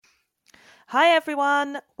Hi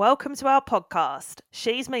everyone, welcome to our podcast.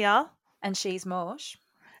 She's Mia. And she's Morsh.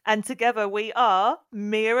 And together we are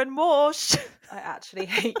Mia and Morsh. I actually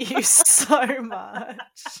hate you so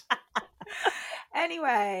much.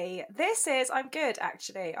 Anyway, this is I'm Good,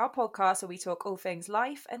 actually, our podcast where we talk all things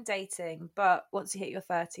life and dating, but once you hit your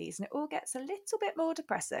 30s and it all gets a little bit more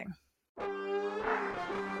depressing.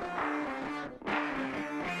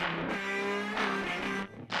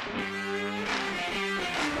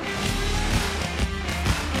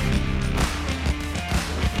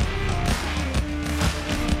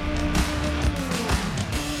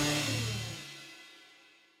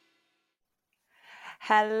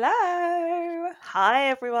 Hello! Hi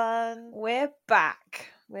everyone. We're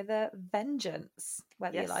back with a vengeance,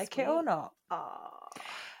 whether you Yes, like it or not.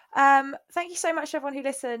 Ah. Thank you so much to everyone who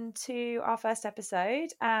listened to our first episode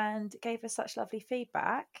and gave us such lovely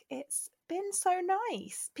feedback. It's been so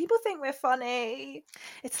nice. People think we're funny.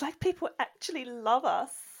 It's like people actually love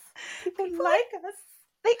us. People like us.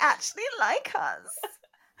 They actually like us.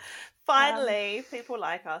 Finally, people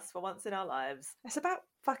like us for once in our lives. It's about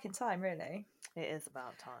fucking time, really. It is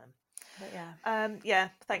about time. But yeah. Yeah,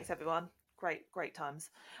 thanks everyone. Great times.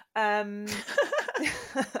 Mia,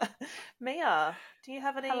 do you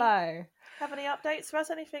have any Hello. updates for us?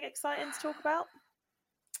 Anything exciting to talk about?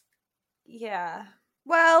 Yeah.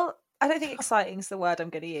 Well, I don't think exciting is the word I'm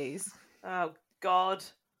going to use. Oh God.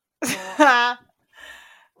 Okay,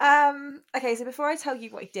 so before I tell you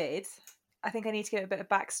what I did, I think I need to give a bit of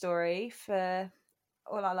backstory for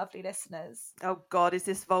all our lovely listeners. Oh God, is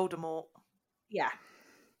this Voldemort? Yeah.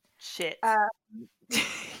 Shit.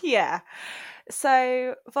 Yeah.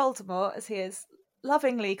 So Voldemort, as he is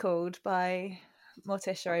lovingly called by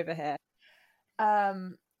Morticia over here.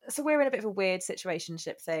 So we're in a bit of a weird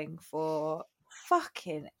situationship thing for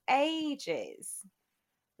fucking ages.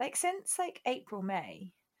 Like since like April,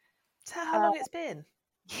 May. Is that how long it's been?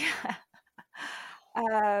 Yeah.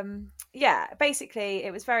 Yeah, basically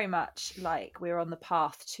it was very much like we were on the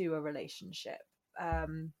path to a relationship.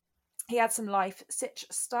 He had some life sitch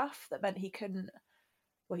stuff that meant he couldn't,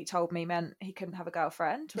 well, he told me meant he couldn't have a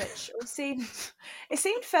girlfriend, which seemed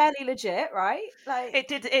fairly legit, right? Like It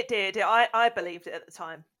did. I believed it at the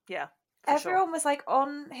time. Yeah. everyone was like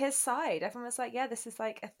on his side. Everyone was like, yeah, this is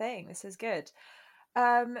like a thing. This is good.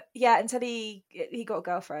 Yeah, until he got a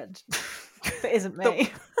girlfriend. That isn't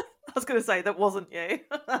me. I was going to say that wasn't you.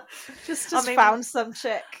 just found some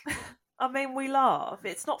chick. I mean, we laugh.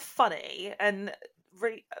 It's not funny. And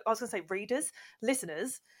I was going to say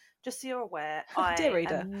listeners, just so you're aware, I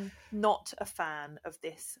am not a fan of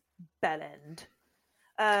this bellend.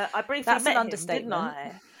 I briefly met him, didn't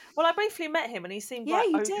I? Well, I briefly met him and he seemed like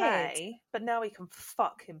okay, did. But now he can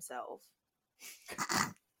fuck himself.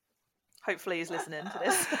 Hopefully he's listening to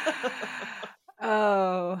this.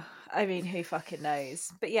 Oh, I mean, who fucking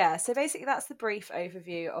knows? But yeah, so basically that's the brief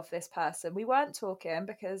overview of this person. We weren't talking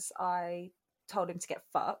because I told him to get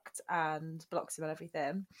fucked and blocked him and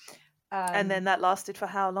everything. And then that lasted for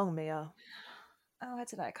how long, Mia? Oh, I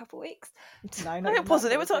don't know, a couple of weeks. No, it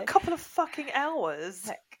wasn't. It was like a couple of fucking hours.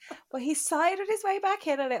 Well, he sidled his way back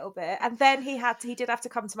in a little bit, and then he did have to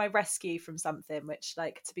come to my rescue from something, which,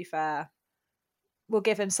 like, to be fair, we'll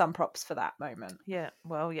give him some props for that moment. Yeah,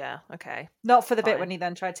 well, yeah, okay. Not for the bit when he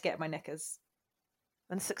then tried to get my knickers.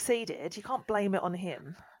 And succeeded. You can't blame it on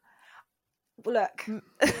him. Look.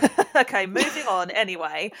 Okay, moving on.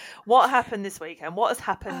 Anyway, what happened this weekend? What has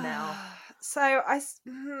happened now? So I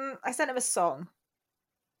sent him a song.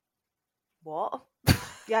 What?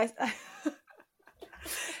 Yeah.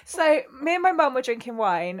 So me and my mum were drinking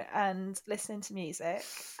wine and listening to music,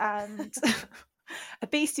 and a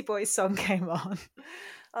Beastie Boys song came on.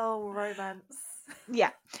 Oh, romance.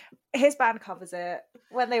 Yeah. His band covers it.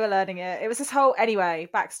 When they were learning it, it was this whole, anyway,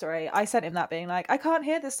 backstory. I sent him that being like, I can't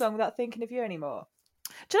hear this song without thinking of you anymore.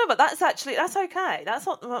 Do you know what? That's okay. That's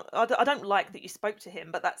not, I don't like that you spoke to him,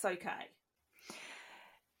 but that's okay.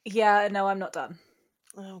 Yeah, no, I'm not done.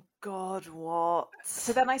 Oh God, what?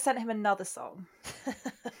 So then I sent him another song.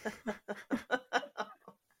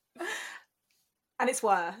 And it's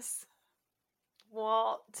worse.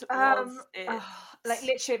 What was it? Like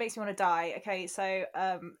literally it makes me want to die. Okay, so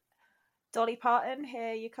Dolly Parton,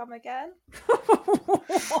 Here You Come Again.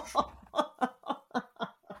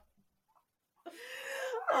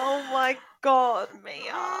 Oh my God,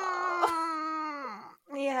 Mia.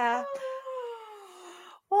 Yeah.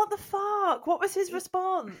 What the fuck? What was his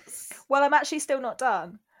response? Well, I'm actually still not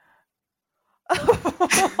done.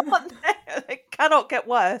 It cannot get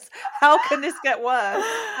worse. How can this get worse?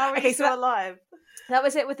 How are you still alive? That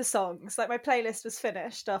was it with the songs. Like my playlist was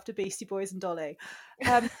finished after Beastie Boys and Dolly.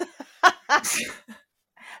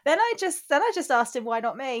 Then I just asked him, why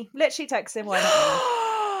not me? Literally texted him, why not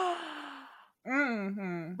me?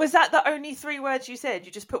 Mm-hmm. Was that the only 3 words you said?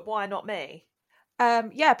 You just put why not me?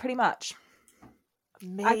 Yeah, pretty much.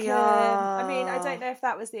 Mia. I mean, I don't know if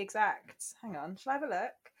that was the exact. Hang on, shall I have a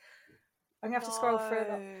look? I'm gonna have to scroll through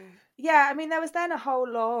it. Yeah, I mean, there was then a whole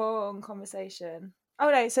long conversation. Oh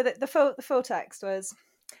no, so the full text was,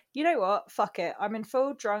 you know what? Fuck it. I'm in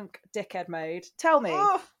full drunk dickhead mode. Tell me,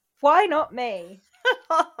 why not me?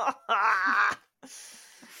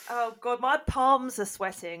 Oh God, my palms are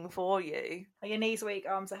sweating for you. Are your knees weak?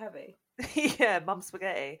 Arms are heavy. Yeah, mum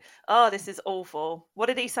spaghetti. Oh, this is awful. What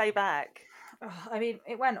did he say back? Oh, I mean,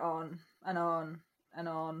 it went on and on and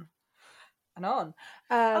on and on.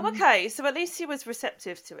 Okay, so at least he was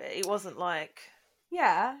receptive to it. He wasn't like,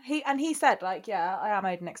 yeah, he said like, yeah, I am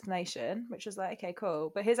owed an explanation, which was like, okay,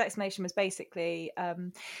 cool. But his explanation was basically,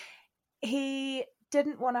 he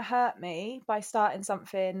didn't want to hurt me by starting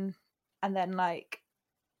something and then like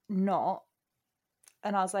not.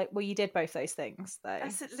 And I was like, well, you did both those things though.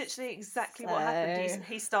 That's literally exactly what happened.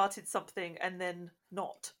 He started something and then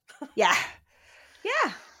not. Yeah.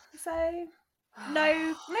 So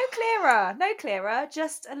no clearer,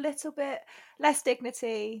 just a little bit less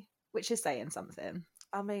dignity, which is saying something.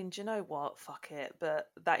 I mean, do you know what? Fuck it, but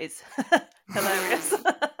that is hilarious.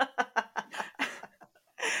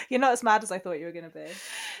 You're not as mad as I thought you were going to be.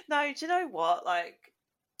 No, do you know what? Like,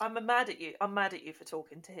 I'm mad at you. I'm mad at you for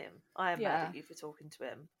talking to him. I am mad at you for talking to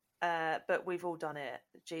him. But we've all done it.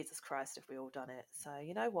 Jesus Christ, have we all done it? So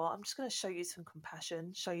you know what? I'm just going to show you some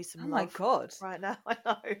compassion, show you some love. My God. Right now, I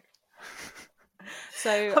know.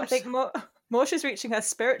 So I think Morsha's reaching her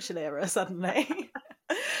spiritual era suddenly.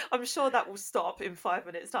 I'm sure that will stop in 5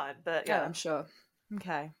 minutes' time. But yeah, I'm sure.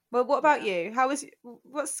 Okay. Well, what about you?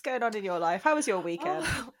 What's going on in your life? How was your weekend?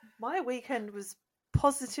 My weekend was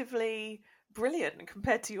positively brilliant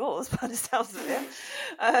compared to yours, by the sounds of it.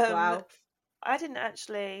 Wow. I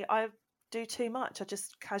do too much. I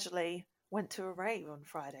just casually went to a rave on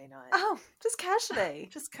Friday night. Oh, just casually?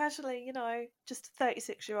 Just casually, just a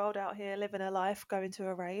 36-year-old out here living her life, going to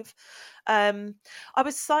a rave. I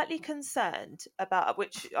was slightly concerned about,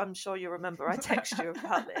 which I'm sure you remember, I texted you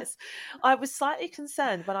about this. I was slightly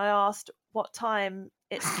concerned when I asked what time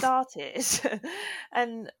it started.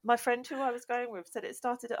 And my friend who I was going with said it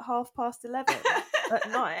started at 11:30 at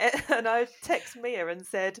night. And I texted Mia and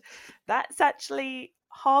said, that's actually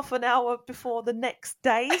half an hour before the next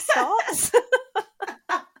day starts.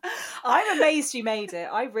 I'm amazed you made it.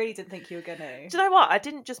 I really didn't think you were going to. Do you know what? I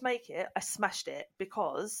didn't just make it. I smashed it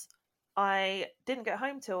because I didn't get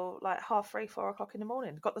home till like 3:30, 4 o'clock in the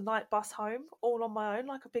morning. Got the night bus home all on my own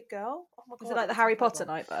like a big girl. Oh my God. Was it like the Harry Potter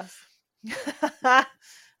night bus?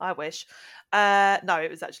 I wish. No,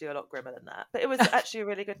 it was actually a lot grimmer than that. But it was actually a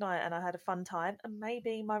really good night and I had a fun time. And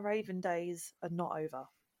maybe my raving days are not over.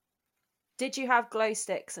 Did you have glow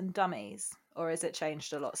sticks and dummies? Or has it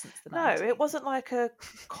changed a lot since the 90s? No, it wasn't like a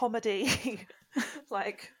comedy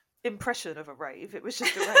like impression of a rave. It was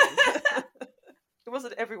just a rave. It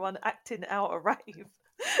wasn't everyone acting out a rave.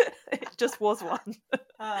 It just was one.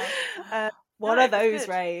 One of those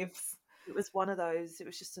raves. It was one of those. It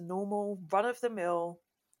was just a normal, run-of-the-mill,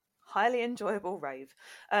 highly enjoyable rave.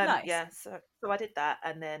 Nice. Yeah, so I did that,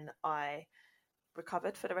 and then I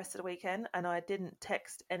recovered for the rest of the weekend, and I didn't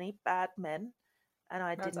text any bad men, and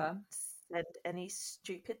I didn't send any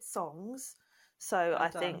stupid songs. So I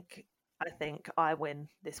think I win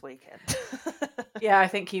this weekend. Yeah, I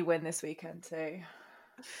think you win this weekend too.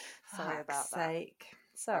 Sorry about that.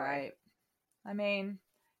 It's all right. I mean,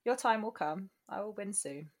 your time will come. I will win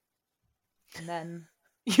soon. And then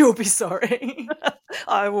you'll be sorry.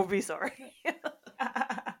 I will be sorry.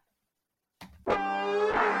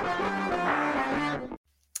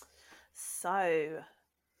 So,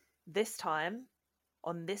 this time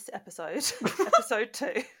on this episode, episode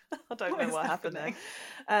 2, I don't know what happened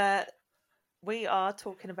there. We are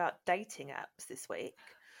talking about dating apps this week.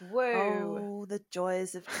 Whoa. Oh, the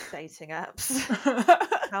joys of dating apps.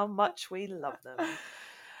 How much we love them.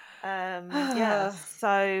 Yeah,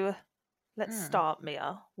 so let's start,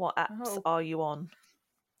 Mia. What apps are you on?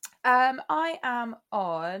 I am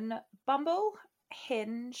on Bumble,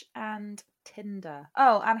 Hinge, and Tinder.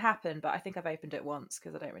 Oh, and Happen, but I think I've opened it once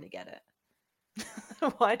because I don't really get it.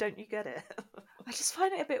 Why don't you get it? I just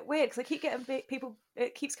find it a bit weird because I keep getting people.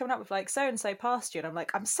 It keeps coming up with like so and so past you, and I'm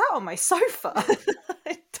like, I'm sat on my sofa.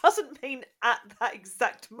 It doesn't mean at that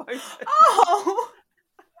exact moment. Oh.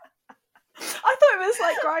 I thought it was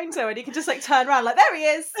like Grindr and you could just like turn around like, there he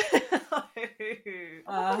is. Is that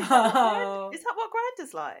what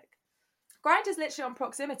Grindr's like? Grindr's literally on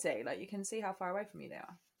proximity. Like you can see how far away from you they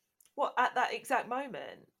are. What, at that exact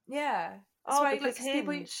moment? Yeah. Oh, why, because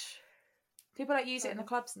people like use it in the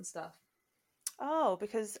clubs and stuff. Oh,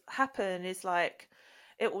 because Happen is like,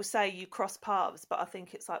 it will say you cross paths, but I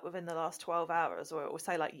think it's like within the last 12 hours, or it will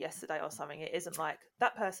say like yesterday or something. It isn't like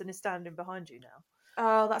that person is standing behind you now.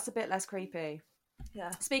 Oh, that's a bit less creepy.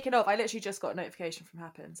 Yeah. Speaking of, I literally just got a notification from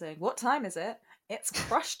Happen saying, "What time is it? It's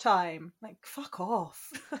crush time." Like, fuck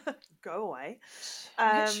off. Go away.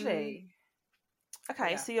 Literally.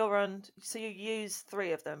 Okay, so you use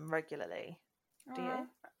 3 of them regularly, do you?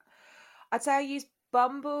 I'd say I use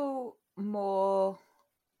Bumble more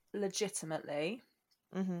legitimately.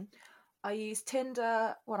 Mm-hmm. I use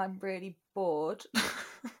Tinder when I'm really bored.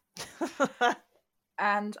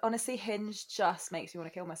 And honestly, Hinge just makes me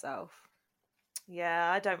want to kill myself.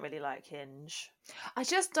 Yeah, I don't really like Hinge. I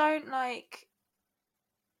just don't like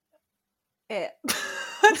it.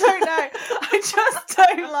 I don't know. I just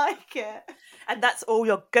don't like it. And that's all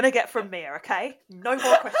you're going to get from me, okay? No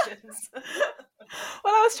more questions.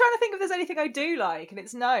 Well, I was trying to think if there's anything I do like, and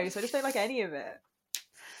it's no, so I just don't like any of it.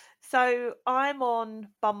 So I'm on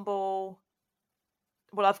Bumble.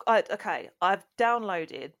 Well, I've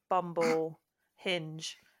downloaded Bumble,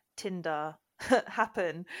 Hinge, Tinder,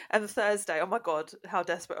 Happen, and Thursday. Oh my god, how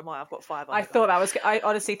desperate am I? I've got 5 on I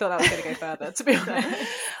honestly thought that was going to go further, to be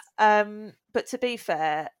honest. But to be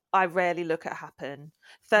fair, I rarely look at Happen.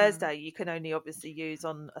 Thursday you can only obviously use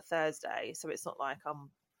on a Thursday, so it's not like I'm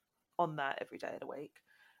on that every day of the week.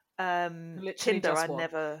 Tinder I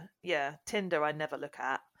never look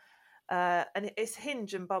at. And it's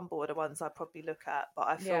Hinge and Bumble are the ones I probably look at, but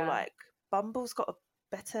I feel like Bumble's got a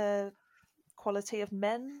better quality of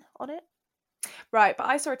men on it. Right, but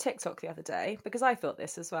I saw a TikTok the other day because I thought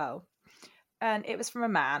this as well, and it was from a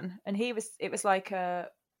man, and it was like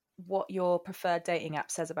what your preferred dating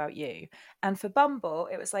app says about you. And for Bumble,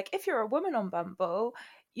 it was like, if you're a woman on Bumble,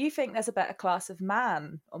 you think there's a better class of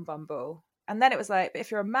man on Bumble. And then it was like, but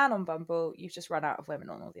if you're a man on Bumble, you've just run out of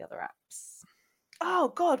women on all the other apps. Oh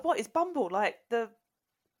God, what is Bumble like? The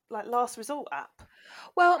last resort app?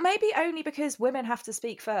 Well, maybe only because women have to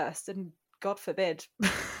speak first, and God forbid,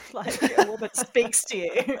 like a woman speaks to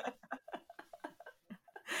you.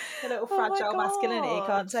 A little fragile masculinity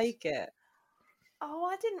can't take it. Oh,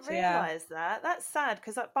 I didn't realise that. That's sad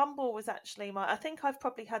because Bumble was actually I think I've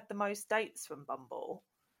probably had the most dates from Bumble.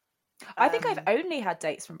 I think I've only had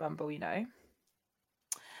dates from Bumble, you know.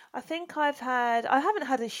 I think I haven't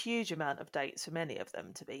had a huge amount of dates from any of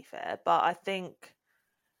them, to be fair, but I think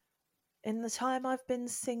in the time I've been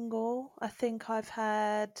single, I think I've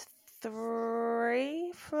had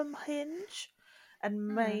 3 from Hinge, and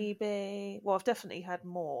maybe, well, I've definitely had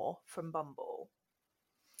more from Bumble.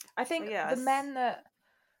 I think the men that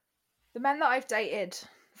I've dated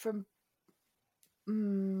from,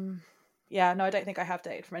 I don't think I have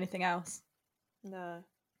dated from anything else. No.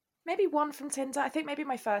 Maybe one from Tinder. I think maybe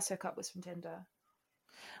my first hookup was from Tinder.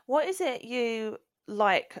 What is it you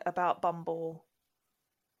like about Bumble?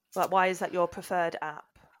 Like, why is that your preferred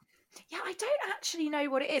app? Yeah, I don't actually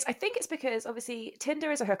know what it is. I think it's because obviously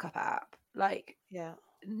Tinder is a hookup app. Like,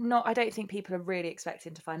 I don't think people are really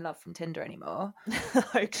expecting to find love from Tinder anymore.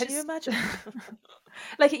 Can you imagine?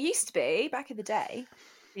 Like it used to be back in the day.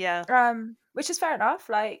 Yeah. Which is fair enough.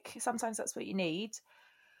 Like sometimes that's what you need.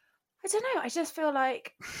 I don't know. I just feel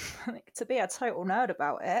like, to be a total nerd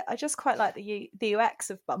about it, I just quite like the UX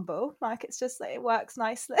of Bumble. Like it's just like it works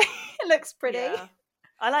nicely. It looks pretty. Yeah.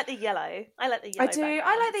 I like the yellow. I like the yellow. I do.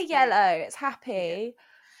 I like the yellow. It's happy.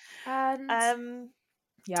 Yeah. And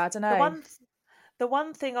I don't know. The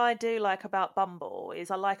one thing I do like about Bumble is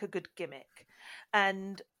I like a good gimmick,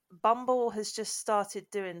 and Bumble has just started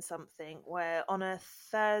doing something where on a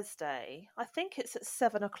Thursday, I think it's at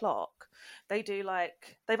 7:00, they do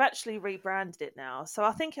they've actually rebranded it now. So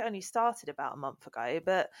I think it only started about a month ago,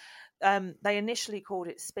 but they initially called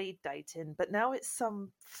it speed dating, but now it's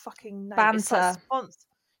some fucking name. Banter.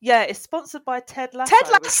 It's sponsored by Ted Lasso.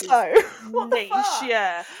 Ted Lasso. What niche, the fuck?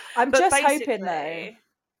 Yeah. I'm just hoping though.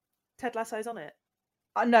 Ted Lasso's on it.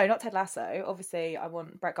 No, not Ted Lasso. Obviously, I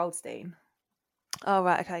want Brett Goldstein. Oh,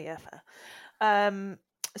 right. Okay. Yeah, fair.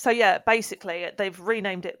 So, yeah, basically, they've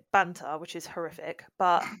renamed it Banter, which is horrific,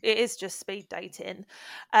 but it is just speed dating.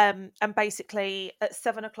 And basically, at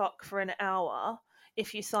 7:00 for an hour,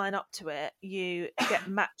 if you sign up to it, you get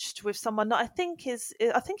matched with someone that I think it's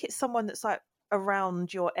someone that's like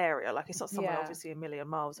around your area, like it's not somewhere obviously a million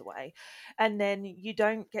miles away, and then you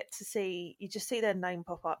don't get to see, you just see their name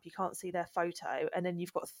pop up, you can't see their photo, and then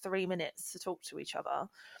you've got 3 minutes to talk to each other.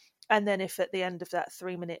 And then if at the end of that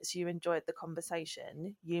 3 minutes you enjoyed the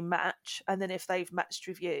conversation, you match. And then if they've matched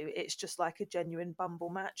with you, it's just like a genuine Bumble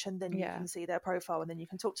match. And then you can see their profile and then you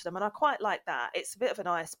can talk to them. And I quite like that. It's a bit of an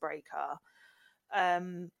icebreaker.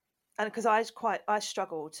 And because I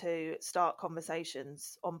struggle to start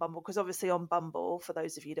conversations on Bumble, because obviously on Bumble, for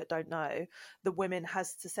those of you that don't know, the women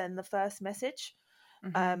has to send the first message.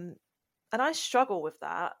 And I struggle with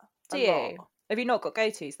that. Do you? Have you not got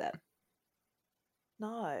go-tos then?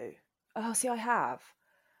 No. Oh, see, I have.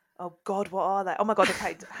 Oh God, what are they? Oh my God,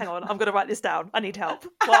 okay, hang on, I'm going to write this down. I need help.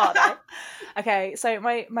 What are they? Okay, so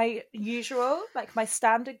my usual, like my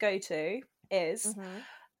standard go-to is,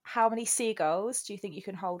 how many seagulls do you think you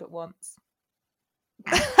can hold at once?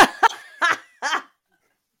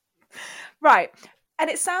 Right. And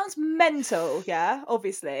it sounds mental, yeah,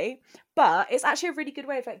 obviously, but it's actually a really good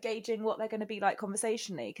way of like gauging what they're going to be like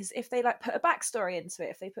conversationally. Because if they like put a backstory into it,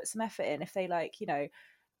 if they put some effort in, if they like, you know,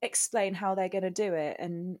 explain how they're going to do it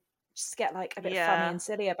and just get like a bit funny and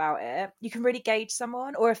silly about it, you can really gauge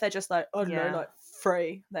someone. Or if they're just like, oh no, like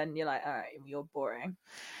free, then you're like, all right, you're boring.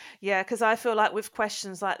 Yeah, because I feel like with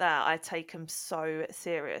questions like that, I take them so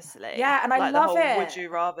seriously. Yeah, and I like love the whole it. Would you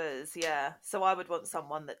rathers? Yeah, so I would want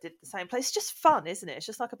someone that did the same. It's just fun, isn't it? It's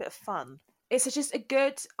just like a bit of fun. It's just a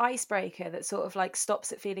good icebreaker that sort of like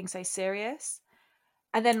stops it feeling so serious.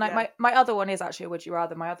 And then like my other one is actually a would you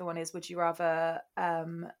rather. My other one is, would you rather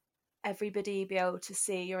everybody be able to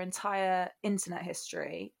see your entire internet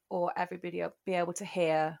history, or everybody be able to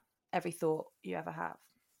hear every thought you ever have?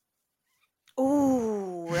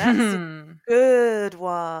 Oh, that's a good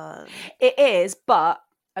one. It is, but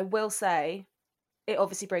I will say it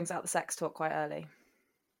obviously brings out the sex talk quite early.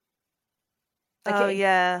 Like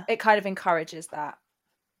it kind of encourages that.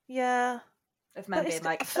 Yeah. Of men being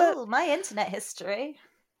like, oh, my internet history.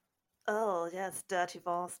 Oh, yes, dirty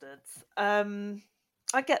bastards.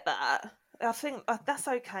 I get that. I think that's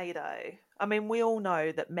okay, though. I mean, we all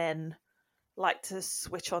know that men like to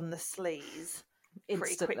switch on the sleaze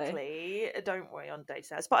pretty quickly, don't we, on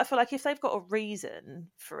dating apps? But I feel like if they've got a reason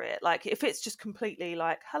for it, like if it's just completely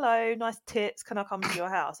like, hello, nice tits, can I come to your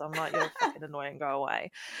house? I'm like, you're fucking annoying, go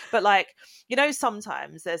away. But like, you know,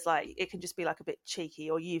 sometimes there's like, it can just be like a bit cheeky,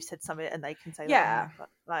 or you've said something and they can say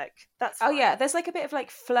like that's fine. Oh yeah, there's like a bit of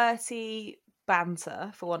like flirty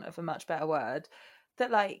banter, for want of a much better word,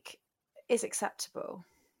 that like is acceptable.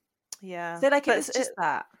 Yeah, so like it's just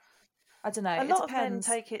that, I don't know. A lot of men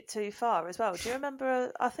take it too far as well. Do you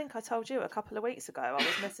remember? I think I told you a couple of weeks ago I was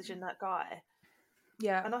messaging that guy.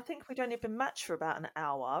 Yeah. And I think we'd only been matched for about an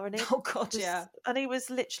hour. And and he was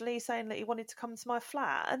literally saying that he wanted to come to my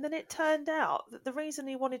flat. And then it turned out that the reason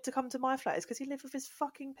he wanted to come to my flat is because he lived with his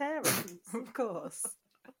fucking parents. Of course.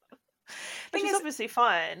 Which is obviously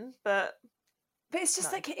fine, but it's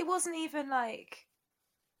just like, it wasn't even like,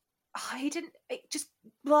 he didn't, it just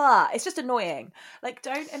blah, it's just annoying. Like,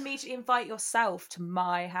 don't immediately invite yourself to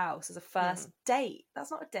my house as a first date. That's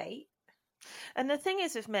not a date. And the thing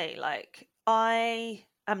is with me, like, I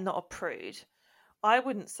am not a prude. I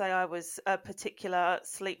wouldn't say I was a particular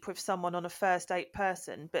sleep with someone on a first date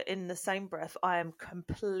person, but in the same breath, I am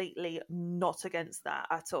completely not against that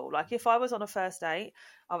at all. Like, if I was on a first date,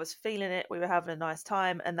 I was feeling it, we were having a nice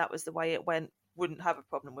time, and that was the way it went, wouldn't have a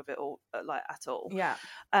problem with it all, like, at all. Yeah.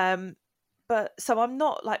 But so I'm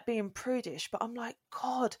not like being prudish, but I'm like,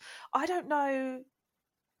 God, I don't know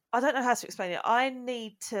how to explain it. I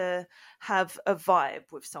need to have a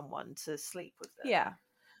vibe with someone to sleep with them. Yeah.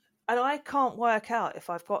 And I can't work out if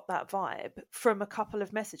I've got that vibe from a couple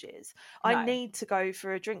of messages. No. I need to go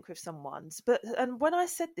for a drink with someone. And when I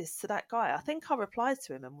said this to that guy, I think I replied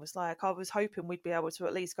to him and was like, I was hoping we'd be able to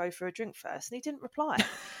at least go for a drink first. And he didn't reply.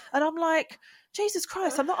 And I'm like, Jesus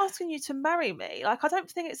Christ, I'm not asking you to marry me. Like, I don't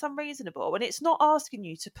think it's unreasonable. And it's not asking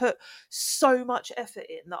you to put so much effort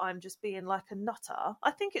in that I'm just being like a nutter.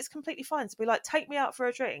 I think it's completely fine to be like, take me out for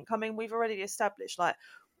a drink. I mean, we've already established, like,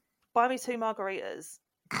 buy me 2 margaritas.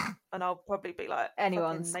 And I'll probably be like,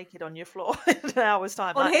 anyone's naked on your floor in an hour's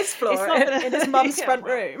time. On his floor, in his mum's front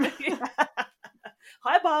room.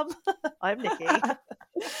 Hi, Mum. I'm Nikki.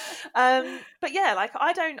 But yeah, like,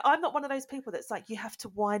 I'm not one of those people that's like, you have to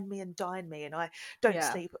wine me and dine me, and I don't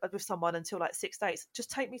sleep with someone until like 6 days. Just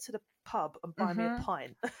take me to the pub and buy me a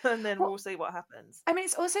pint, and then we'll see what happens. I mean,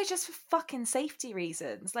 it's also just for fucking safety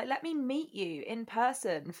reasons. Like, let me meet you in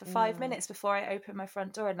person for 5 minutes before I open my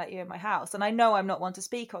front door and let you in my house. And I know I'm not one to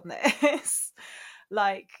speak on this.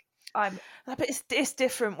 Like, But it's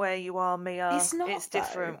different where you are, Mia. It's not. It's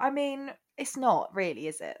different. I mean, it's not really,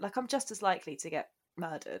 is it? Like, I'm just as likely to get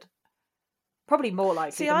murdered. Probably more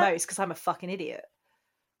likely than most, because I'm a fucking idiot.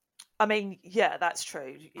 I mean, yeah, that's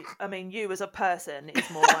true. I mean, you as a person is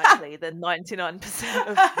more likely than 99%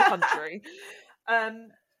 of the country.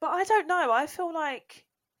 But I don't know. I feel like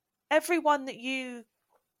everyone that you...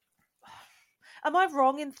 Am I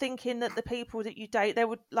wrong in thinking that the people that you date, they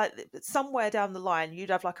would, like, somewhere down the line, you'd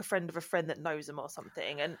have like a friend of a friend that knows them or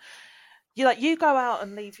something, and you go out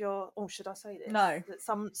and leave your... Oh, should I say this? No.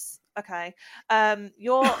 Okay.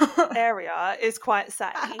 Your area is quite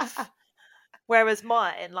safe. Whereas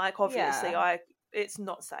mine, like, obviously, it's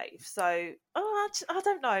not safe. So, I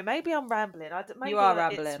don't know. Maybe I'm rambling. Maybe you are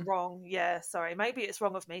rambling. It's wrong. Yeah, sorry. Maybe it's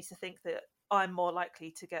wrong of me to think that I'm more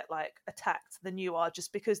likely to get, like, attacked than you are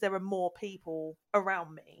just because there are more people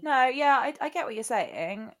around me. No, yeah, I get what you're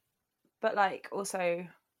saying. But, like, also,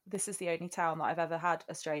 this is the only town that I've ever had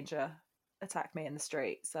a stranger attack me in the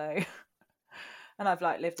street. So, and I've,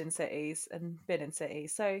 like, lived in cities and been in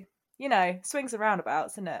cities. So, you know, swings and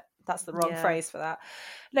roundabouts, isn't it? That's the wrong phrase for that.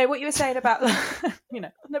 No, what you were saying about,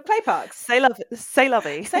 the play parks. Say lovey.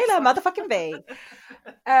 Say love, motherfucking B.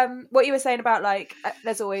 What you were saying about, like,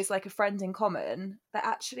 there's always, like, a friend in common. That's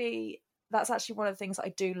actually one of the things that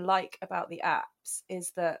I do like about the apps,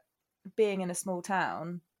 is that being in a small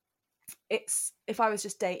town, it's, if I was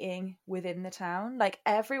just dating within the town, like,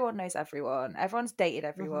 everyone knows everyone. Everyone's dated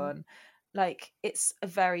everyone. Mm-hmm. Like, it's a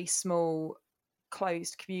very small,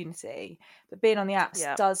 closed community, but being on the apps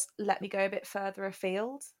does let me go a bit further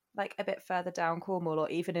afield, like a bit further down Cornwall, or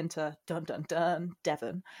even into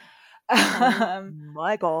Devon.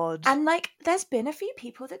 My God. And, like, there's been a few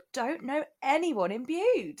people that don't know anyone in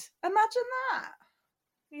Bude. Imagine that.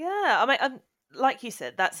 Yeah, I mean, like you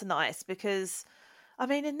said, that's nice, because I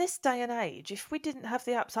mean, in this day and age, if we didn't have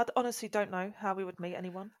the apps, I honestly don't know how we would meet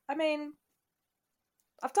anyone. I mean,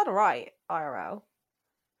 I've done all right IRL,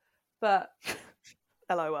 but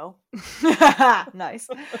LOL. Nice.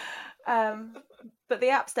 But the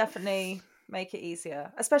apps definitely make it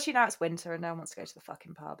easier, especially now it's winter and no one wants to go to the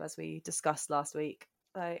fucking pub, as we discussed last week.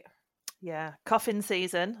 Like, yeah, cuffing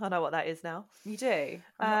season. I know what that is now. You do.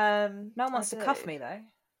 No one wants to cuff me, though.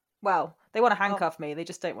 Well, they want to handcuff me. They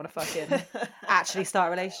just don't want to fucking actually start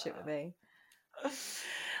a relationship with me.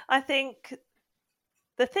 I think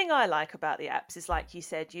the thing I like about the apps is, like you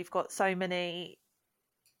said, you've got so many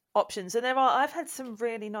options, and I've had some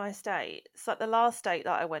really nice dates. Like the last date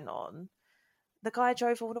that I went on, the guy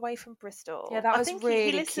drove all the way from Bristol. Yeah, that was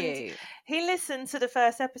really cute. He listened to the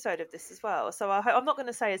first episode of this as well, so I'm not going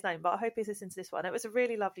to say his name, but I hope he's listened to this one. It was a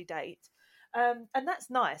really lovely date, and that's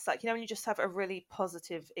nice. Like, when you just have a really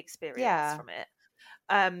positive experience from it.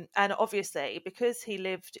 And obviously, because he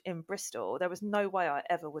lived in Bristol, there was no way I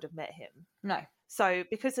ever would have met him. No. So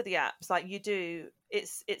because of the apps, like, you do,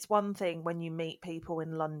 it's one thing when you meet people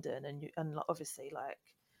in London, and obviously, like,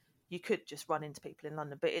 you could just run into people in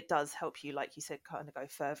London, but it does help you, like you said, kind of go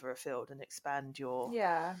further afield and expand your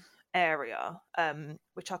area,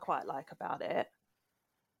 which I quite like about it.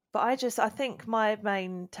 But I think my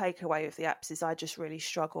main takeaway of the apps is I just really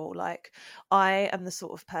struggle. Like, I am the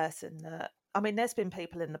sort of person that, I mean, there's been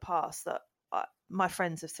people in the past that my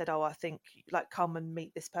friends have said, oh, I think, like, come and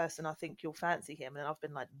meet this person, I think you'll fancy him. And I've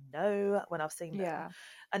been like, no, when I've seen them.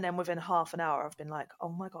 And then within half an hour, I've been like, oh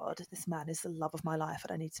my God, this man is the love of my life,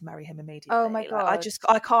 and I need to marry him immediately. Oh my God. Like,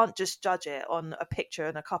 I can't just judge it on a picture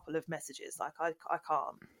and a couple of messages. Like, I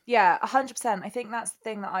can't. Yeah, 100%. I think that's the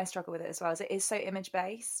thing that I struggle with it as well, is it is so image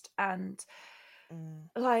based. And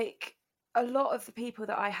like, a lot of the people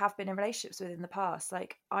that I have been in relationships with in the past,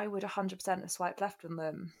 like, I would 100% have swiped left from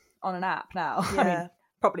them on an app now. Yeah. I mean,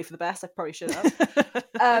 probably for the best. I probably should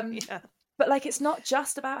have. But, like, it's not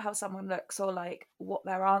just about how someone looks or, like, what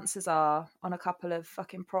their answers are on a couple of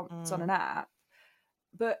fucking prompts on an app.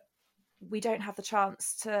 But we don't have the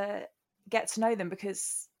chance to get to know them,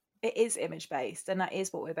 because it is image based, and that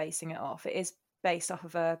is what we're basing it off. It is based off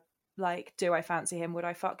of a, like, do I fancy him, would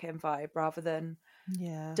I fuck him vibe, rather than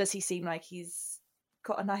does he seem like he's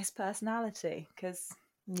got a nice personality? Because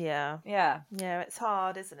it's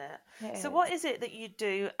hard, isn't it? What is it that you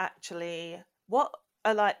do actually? What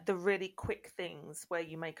are, like, the really quick things where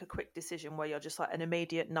you make a quick decision, where you're just like an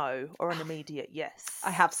immediate no or an immediate yes?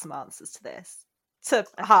 I have some answers to this, to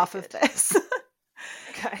half of this.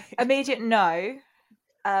 Okay. Immediate no.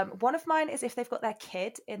 One of mine is if they've got their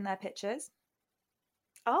kid in their pictures.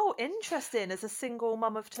 Oh, interesting. As a single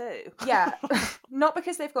mum of two. Yeah. Not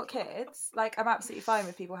because they've got kids. Like, I'm absolutely fine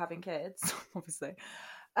with people having kids, obviously.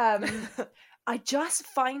 I just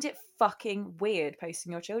find it fucking weird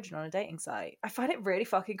posting your children on a dating site. I find it really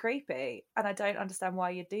fucking creepy, and I don't understand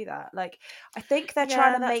why you'd do that. Like, I think they're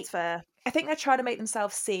trying to make. Fair. I think they're trying to make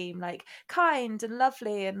themselves seem like kind and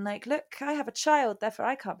lovely and like, look, I have a child, therefore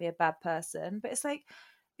I can't be a bad person. But it's like,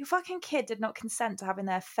 your fucking kid did not consent to having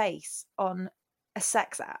their face on a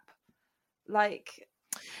sex app. Like,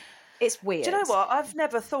 it's weird. Do you know what? I've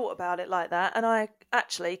never thought about it like that, and I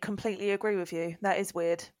actually completely agree with you. That is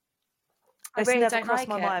weird. It's really never crossed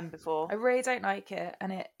my mind before. I really don't like it,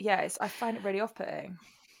 and I find it really off-putting.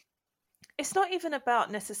 It's not even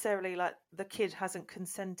about necessarily like the kid hasn't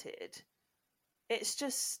consented. It's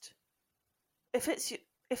just if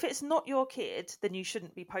it's not your kid, then you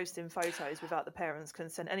shouldn't be posting photos without the parents'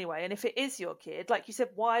 consent anyway. And if it is your kid, like you said,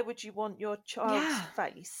 why would you want your child's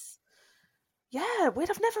face? Yeah, weird.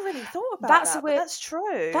 I've never really thought about that. That's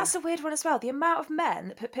true. That's a weird one as well. The amount of men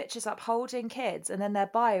that put pictures up holding kids and then their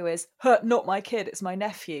bio is, not my kid, it's my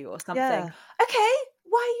nephew or something. Yeah. Okay,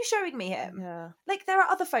 why are you showing me him? Yeah. Like, there are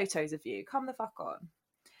other photos of you. Come the fuck on.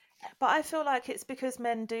 But I feel like it's because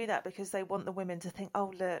men do that because they want the women to think,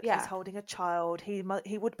 oh, look, he's holding a child. He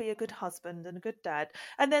would be a good husband and a good dad.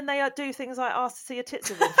 And then they do things like ask to see your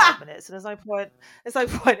tits within 5 minutes. And there's no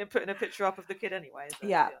point in putting a picture up of the kid anyway.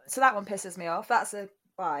 So that one pisses me off. That's a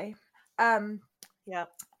bye. Yeah.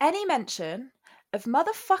 Any mention of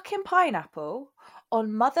motherfucking pineapple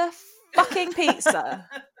on motherfucking pizza?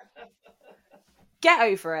 Get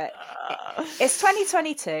over it. It's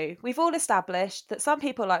 2022. We've all established that some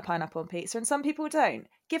people like pineapple on pizza and some people don't.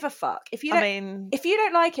 Give a fuck. If you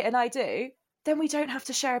don't like it and I do, then we don't have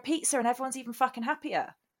to share a pizza and everyone's even fucking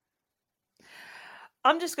happier.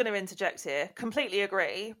 I'm just going to interject here. Completely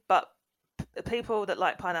agree, but people that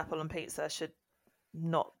like pineapple on pizza should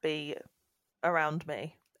not be around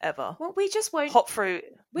me ever. Well, we just won't. Hot fruit.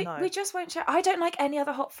 We just won't share. I don't like any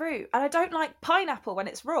other hot fruit, and I don't like pineapple when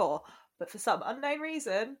it's raw. But for some unknown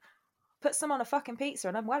reason, put some on a fucking pizza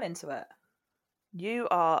and I'm well into it. You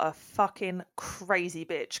are a fucking crazy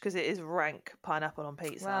bitch because it is rank pineapple on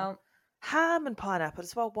pizza. Well, ham and pineapple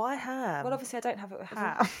as well. Why ham? Well, obviously I don't have it with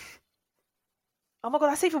ham. Oh my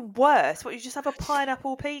God, that's even worse. What, you just have a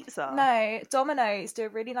pineapple pizza? No, Domino's do a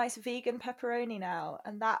really nice vegan pepperoni now,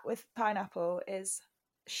 and that with pineapple is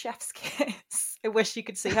chef's kiss. I wish you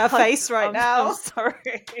could see her face right now. I'm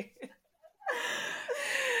sorry.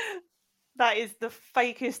 That is the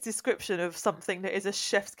fakest description of something that is a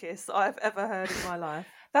chef's kiss I've ever heard in my life.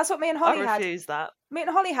 That's what me and Holly had. I refuse that. Me and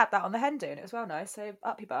Holly had that on the hen do, and it was well nice, so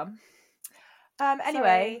up your bum.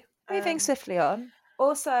 Anyway, moving swiftly on.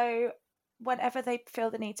 Also, whenever they feel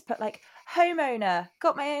the need to put like, homeowner,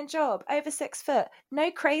 got my own job, over 6 foot, no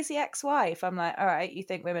crazy ex-wife. I'm like, all right, you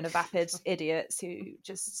think women are vapid idiots who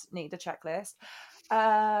just need a checklist.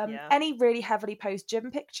 Any really heavily posed gym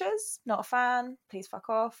pictures, not a fan, please fuck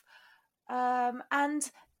off. And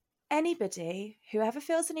anybody who ever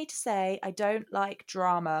feels the need to say, I don't like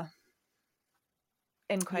drama,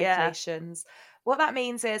 in quotations. Yeah. What that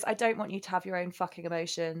means is I don't want you to have your own fucking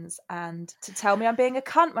emotions and to tell me I'm being a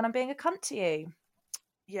cunt when I'm being a cunt to you.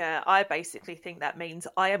 Yeah, I basically think that means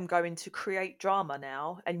I am going to create drama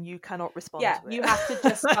now and you cannot respond to it. You have to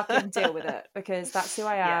just fucking deal with it because that's who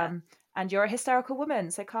I am. And you're a hysterical woman,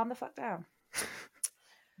 so calm the fuck down.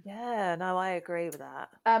 Yeah, no, I agree with that.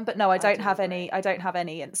 But no, I don't have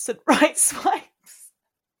any instant right swipes.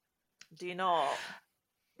 Do you not?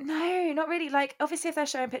 No, not really. Like, obviously, if they're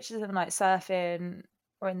showing pictures of them like surfing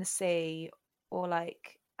or in the sea or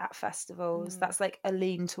like at festivals, that's like a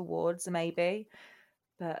lean towards maybe.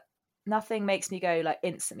 But nothing makes me go like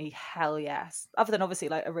instantly hell yes. Other than obviously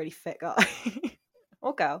like a really fit guy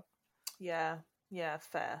or girl. Yeah,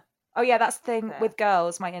 fair. Oh yeah, that's the thing with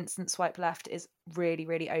girls. My instant swipe left is really,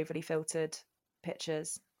 really overly filtered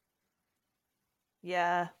pictures.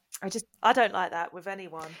 Yeah, I don't like that with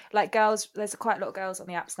anyone. Like girls, there's quite a lot of girls on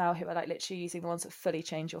the apps now who are like literally using the ones that fully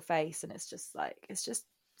change your face, and it's just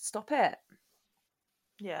stop it.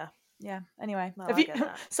 Yeah. Anyway, no, I get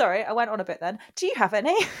that. Sorry, I went on a bit then. Do you have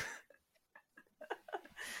any?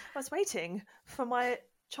 I was waiting for my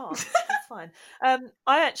chance. It's fine. I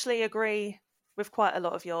actually agree with quite a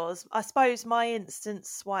lot of yours. I suppose my instant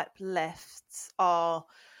swipe lefts are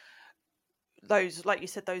those, like you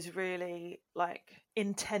said, those really like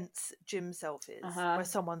intense gym selfies where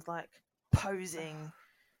someone's like posing.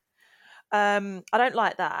 I don't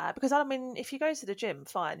like that because I mean, if you go to the gym,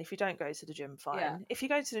 fine. If you don't go to the gym, fine. Yeah. If you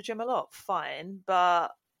go to the gym a lot, fine. But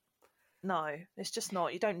no, it's just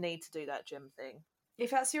not. You don't need to do that gym thing.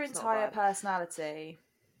 If that's your entire personality,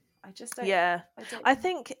 I just don't. Yeah, I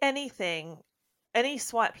think anything any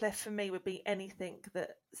swipe left for me would be anything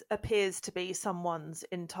that appears to be someone's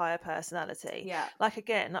entire personality. Yeah. Like,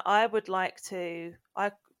 again, I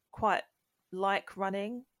quite like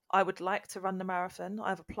running. I would like to run the marathon.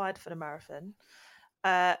 I've applied for the marathon.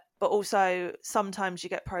 But also sometimes you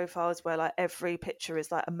get profiles where like every picture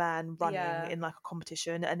is like a man running in like a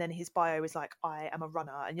competition, and then his bio is like, I am a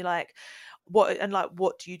runner, and you're like,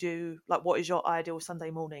 what do you do, like what is your ideal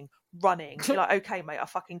Sunday morning? Running. You're like, okay mate, I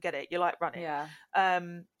fucking get it, you like running.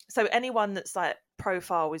 So anyone that's like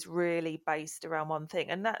profile is really based around one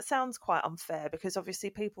thing, and that sounds quite unfair because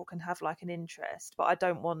obviously people can have like an interest, but I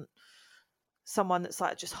don't want someone that's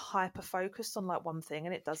like just hyper focused on like one thing,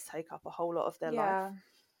 and it does take up a whole lot of their life.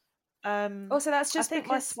 Also, that's just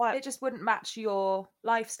because it just wouldn't match your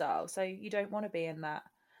lifestyle, so you don't want to be in that.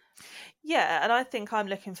 Yeah, and I think I'm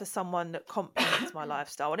looking for someone that complements my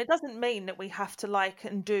lifestyle, and it doesn't mean that we have to like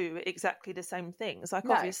and do exactly the same things. Like,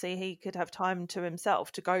 obviously he could have time to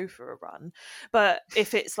himself to go for a run, but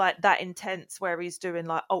if it's like that intense where he's doing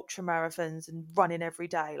like ultra marathons and running every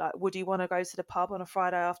day, like would he want to go to the pub on a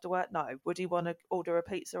Friday after work? No. Would he want to order a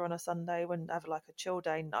pizza on a Sunday when have like a chill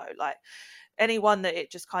day? No. Like anyone that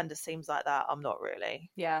it just kind of seems like that, I'm not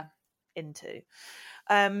really into.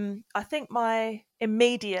 I think my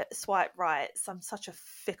immediate swipe right, I'm such a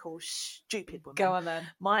fickle, stupid woman. Go on then.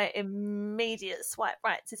 My immediate swipe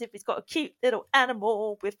right is if he's got a cute little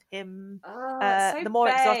animal with him. So the more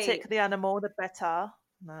exotic the animal, the better.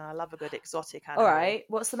 No, I love a good exotic animal. All right.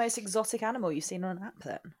 What's the most exotic animal you've seen on an app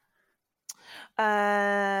then?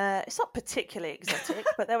 It's not particularly exotic,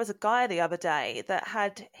 but there was a guy the other day that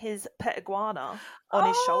had his pet iguana on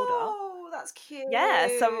his shoulder. That's cute. Yeah,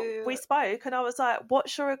 so we spoke and I was like,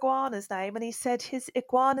 what's your iguana's name? And he said his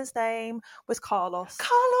iguana's name was Carlos.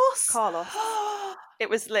 Carlos. It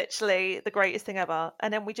was literally the greatest thing ever.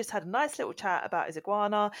 And then we just had a nice little chat about his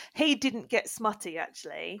iguana. He didn't get smutty,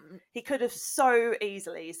 actually. He could have so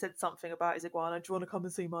easily said something about his iguana. Do you want to come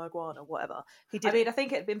and see my iguana? Whatever. He didn't. I mean, I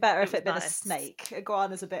think it'd been better if it'd been a snake.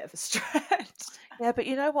 Iguana's a bit of a stretch. Yeah, but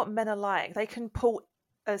you know what men are like? They can pull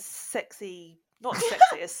a sexy... Not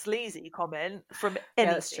sexy, a sleazy comment from anything.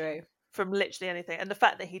 Yeah, that's true. From literally anything. And the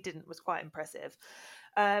fact that he didn't was quite impressive.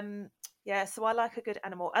 So I like a good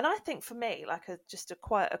animal. And I think for me, like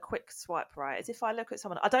quite a quick swipe right is if I look at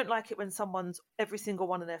someone, I don't like it when every single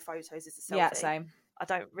one of their photos is a selfie. Yeah, same. I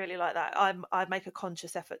don't really like that. I make a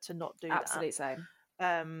conscious effort to not do that. Absolute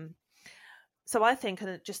same. So I think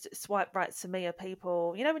just swipe right to me are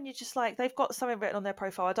people, you know, when you just like, they've got something written on their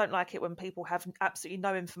profile. I don't like it when people have absolutely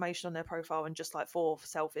no information on their profile and just like 4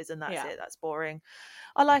 selfies and that's it. That's boring.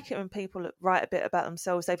 I like it when people write a bit about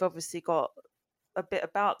themselves. They've obviously got a bit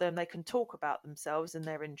about them. They can talk about themselves and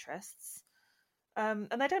their interests. And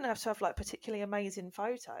they don't have to have like particularly amazing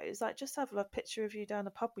photos. Like just have a picture of you down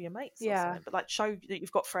the pub with your mates or something. But like show that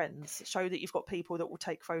you've got friends. Show that you've got people that will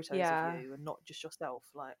take photos of you and not just yourself.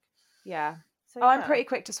 Like So, I'm pretty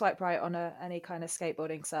quick to swipe right on any kind of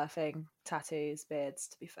skateboarding, surfing, tattoos, beards,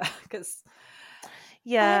 to be fair, because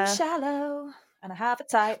I'm shallow and I have a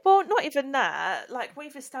type. Well, not even that. Like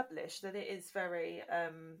we've established that it is very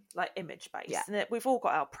like image based, and we've all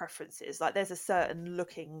got our preferences. Like there's a certain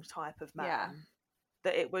looking type of man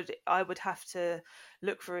that I would have to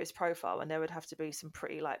look through his profile, and there would have to be some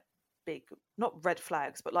pretty like big, not red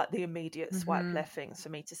flags, but like the immediate swipe left things for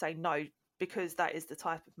me to say no. Because that is the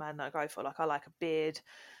type of man that I go for. Like I like a beard,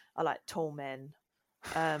 I like tall men.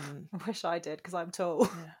 I wish I did because I'm tall.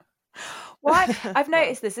 Yeah. Well, I've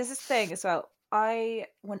noticed this. This is a thing as well.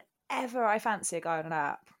 Whenever I fancy a guy on an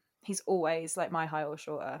app, he's always like my height or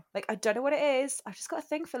shorter. Like I don't know what it is. I've just got a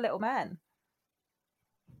thing for little men.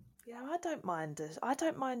 Yeah, I don't mind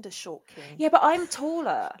a short king. Yeah, but I'm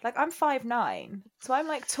taller. Like I'm 5'9", so I'm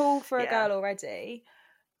like tall for a girl already.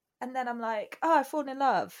 And then I'm like, oh, I've fallen in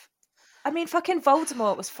love. I mean, fucking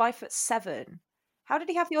Voldemort was 5'7". How did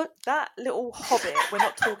he have that little hobbit? We're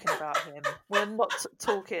not talking about him. We're not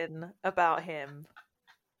talking about him.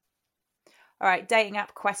 All right, dating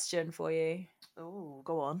app question for you. Oh,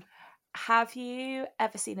 go on. Have you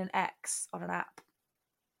ever seen an ex on an app?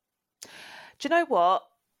 Do you know what?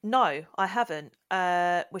 No, I haven't.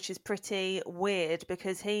 Which is pretty weird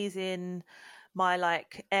because he's in my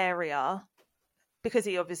like area. Because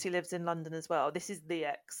he obviously lives in London as well. This is the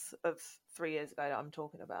ex of 3 years ago that I'm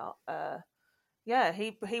talking about.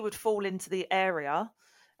 He would fall into the area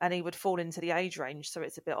and he would fall into the age range. So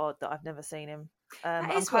it's a bit odd that I've never seen him.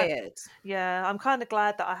 That is weird. Yeah, I'm kind of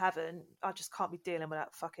glad that I haven't. I just can't be dealing with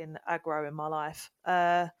that fucking aggro in my life.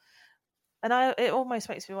 And it almost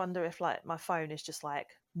makes me wonder if like my phone is just like,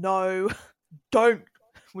 no, don't.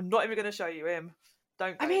 We're not even going to show you him.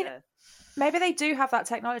 Don't go there. Maybe they do have that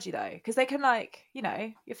technology though, because they can like, you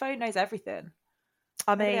know, your phone knows everything.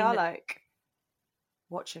 I mean, they are like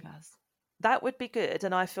watching us. That would be good,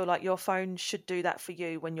 and I feel like your phone should do that for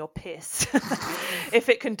you when you're pissed. If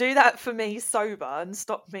it can do that for me sober and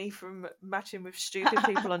stop me from matching with stupid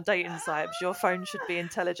people on dating sites, your phone should be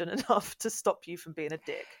intelligent enough to stop you from being a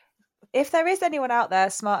dick. If there is anyone out there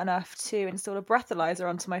smart enough to install a breathalyzer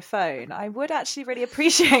onto my phone, I would actually really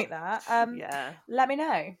appreciate that. Yeah. Let me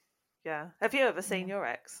know. Yeah. Have you ever seen your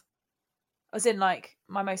ex? As in, like,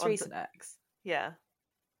 my most recent ex? Yeah.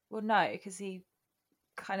 Well, no, because he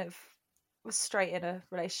kind of was straight in a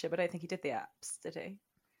relationship. I don't think he did the apps, did he?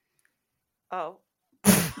 Oh.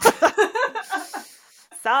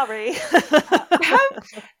 Sorry.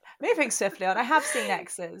 Moving swiftly on, I have seen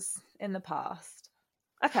exes in the past.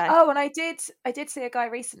 Okay. Oh, and I did see a guy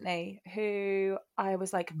recently who I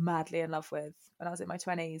was like madly in love with when I was in my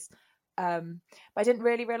 20s. But I didn't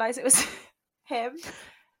really realise it was him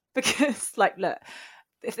because, like, look,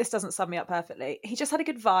 if this doesn't sum me up perfectly, he just had a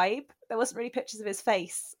good vibe. There wasn't really pictures of his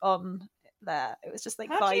face on there. It was just like,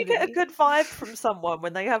 how do you get a good vibe from someone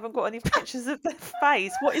when they haven't got any pictures of their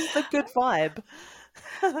face? What is the good vibe?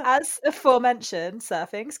 As aforementioned,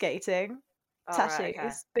 surfing, skating, tattoos, right,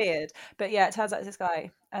 okay. beard. But yeah, it turns out it's this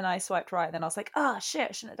guy, and I swiped right, and then I was like, oh shit,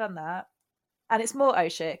 I shouldn't have done that. And it's more oh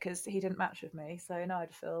shit because he didn't match with me, so now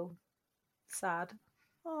I'd feel sad.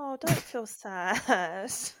 Oh, don't feel sad.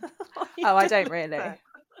 I don't really.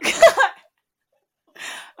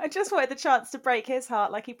 I just wanted the chance to break his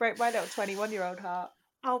heart like he broke my little 21-year-old heart.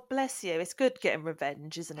 Oh, bless you. It's good getting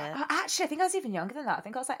revenge, isn't it? Actually, I think I was even younger than that. I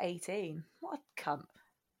think I was like 18. What a cunt.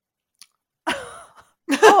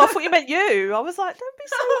 Oh, I thought you meant you. I was like, don't be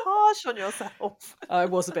so harsh on yourself. I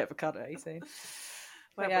was a bit of a cunt at 18.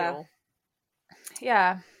 But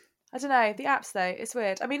yeah. I don't know. The apps, though, it's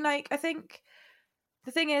weird. I mean, like, I think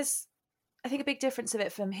the thing is, I think a big difference of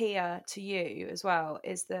it from here to you as well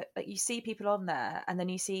is that like you see people on there and then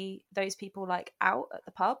you see those people like out at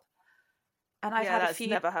the pub. And I've had a few.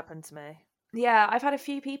 Never happened to me. Yeah, I've had a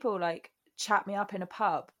few people like chat me up in a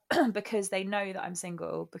pub because they know that I'm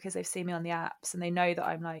single, because they've seen me on the apps and they know that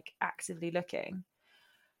I'm like actively looking.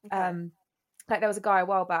 Okay. Like there was a guy a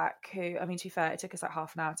while back who, I mean, to be fair, it took us like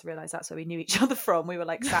half an hour to realise that's where we knew each other from. We were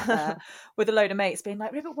like sat there with a load of mates being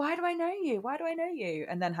like, but why do I know you? Why do I know you?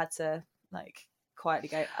 And then had to like quietly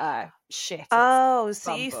go, shit. Oh,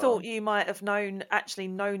 so Bumble. You thought you might have actually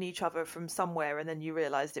known each other from somewhere and then you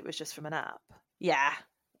realised it was just from an app? Yeah.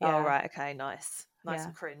 Oh, right. Okay, nice. Nice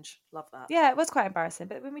and cringe. Love that. Yeah, it was quite embarrassing.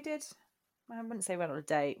 But when we did, I wouldn't say we went on a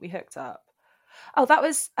date, we hooked up. Oh, that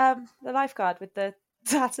was the lifeguard with the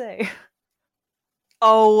tattoo.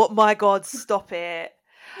 Oh my God, stop it.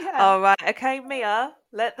 Yeah. All right. Okay, Mia,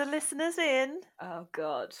 let the listeners in. Oh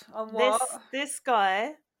God. On what? This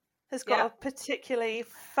guy has got a particularly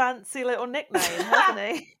fancy little nickname, hasn't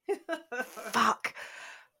he? Fuck.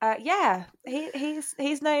 Yeah.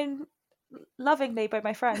 He's known lovingly by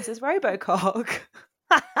my friends as Robocock.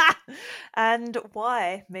 And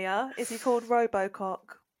why, Mia, is he called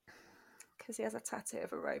Robocock? Because he has a tattoo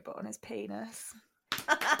of a robot on his penis.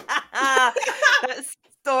 That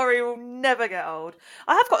story will never get old.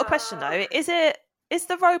 I have got a question though. Is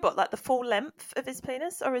the robot like the full length of his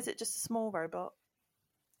penis, or is it just a small robot?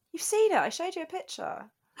 You've seen it. I showed you a picture.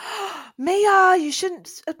 Mia, you shouldn't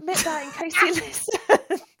admit that in case he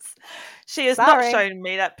listens. She has not shown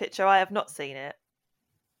me that picture. I have not seen it.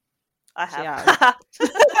 I have.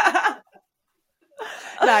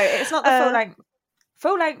 No, it's not the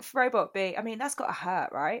full length robot bee. I mean, that's got to hurt,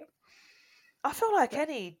 right? I feel like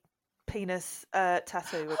any penis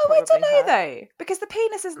tattoo would I don't know hurt. though, because the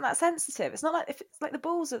penis isn't that sensitive. It's not like if it's like the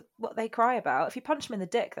balls are what they cry about. If you punch them in the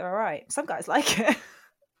dick, they're all right. Some guys like it.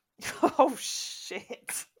 Oh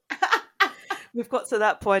shit. We've got to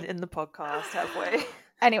that point in the podcast, have we?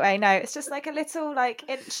 Anyway, no, it's just like a little like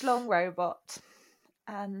inch-long robot.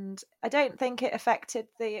 And I don't think it affected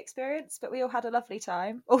the experience, but we all had a lovely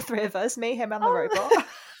time. All three of us, me, him and the robot.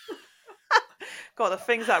 God, the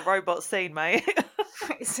things that robot's seen, mate.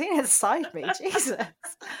 It's seen inside me, Jesus.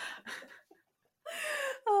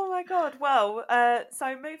 Oh my God. Well,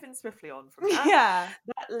 so moving swiftly on from that. Yeah.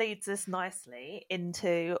 That leads us nicely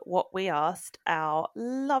into what we asked our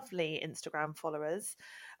lovely Instagram followers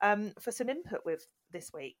for some input with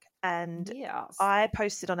this week. And I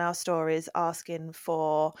posted on our stories asking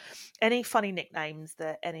for any funny nicknames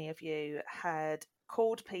that any of you had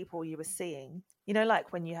called people you were seeing. You know,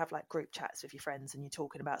 like when you have like group chats with your friends and you're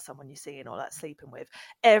talking about someone you're seeing or like sleeping with,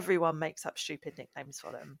 everyone makes up stupid nicknames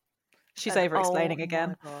for them. She's over explaining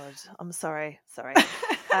again. Oh my God. I'm sorry.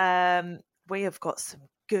 We have got some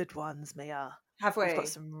good ones, Mia. Have we? We've got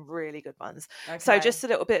some really good ones. Okay. So just a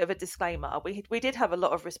little bit of a disclaimer. We did have a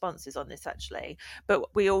lot of responses on this actually,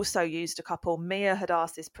 but we also used a couple. Mia had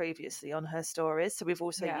asked this previously on her stories, so we've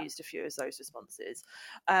also used a few of those responses.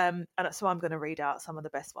 And so I'm going to read out some of the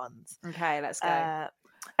best ones. Okay, let's go.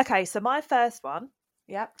 Okay, so my first one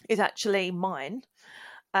is actually mine.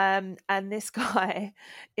 And this guy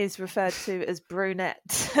is referred to as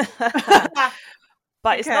brunette.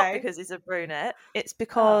 But it's not because he's a brunette. It's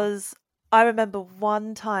because I remember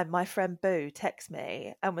one time my friend Boo texted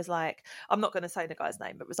me and was like, I'm not going to say the guy's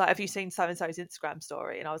name, but was like, have you seen so-and-so's Instagram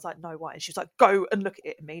story? And I was like, no, why? And she was like, go and look at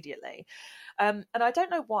it immediately. And I don't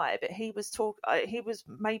know why, but he was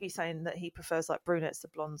maybe saying that he prefers like brunettes to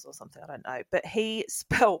blondes or something. I don't know. But he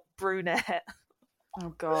spelt brunette.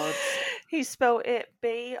 Oh, God. He spelled it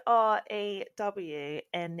BREWNET.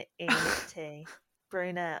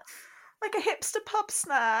 Brunette. Like a hipster pub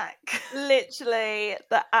snack. Literally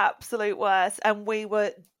the absolute worst. And we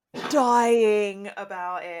were dying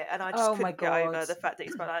about it. And I just couldn't get over the fact that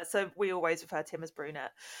he spelled that. So we always refer to him as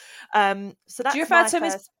brunette. So that's Do you refer to him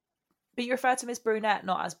as... But you refer to him as brunette,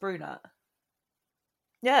 not as brunette?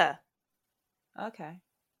 Yeah. Okay.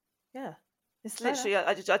 Yeah. It's literally...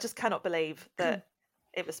 I just cannot believe that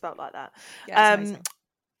it was spelled like that. Yeah, it's amazing.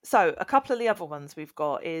 So a couple of the other ones we've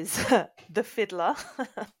got is the fiddler.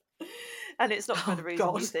 And it's not for the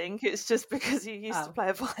reason you think. It's just because you used to play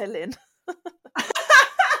a violin.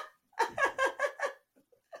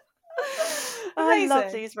 I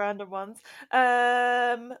love these random ones.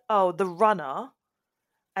 The runner.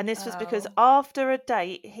 And this was because after a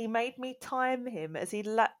date, he made me time him as he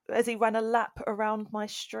ran a lap around my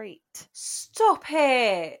street. Stop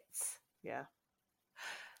it! Yeah.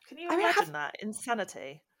 Can you imagine that?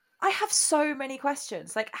 Insanity. I have so many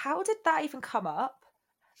questions. Like, how did that even come up?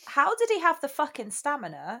 How did he have the fucking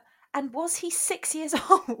stamina? And was he 6 years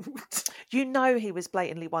old? You know, he was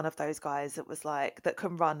blatantly one of those guys that was like, that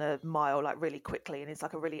can run a mile like really quickly and is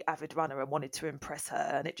like a really avid runner and wanted to impress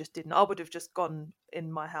her. And it just didn't. I would have just gone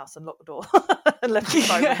in my house and locked the door and left the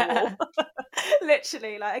phone on the wall.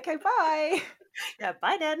 Literally, like, okay, bye. Yeah,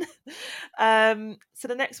 bye then. So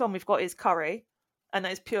the next one we've got is Curry. And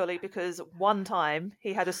that is purely because one time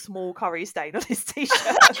he had a small curry stain on his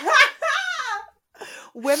t-shirt.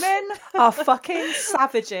 Women are fucking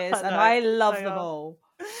savages, and I love them all.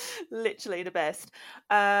 Literally the best.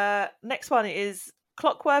 Next one is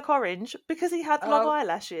Clockwork Orange because he had long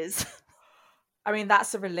eyelashes. I mean,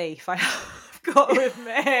 that's a relief, I have got to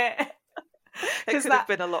admit. It could have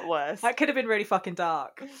been a lot worse. That could have been really fucking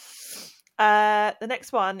dark. The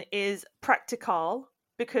next one is Practical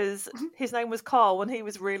because his name was Carl when he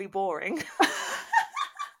was really boring.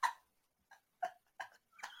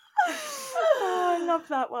 I love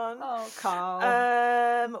that one. Oh,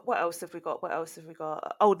 Carl. What else have we got?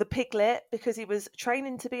 Oh, the Piglet, because he was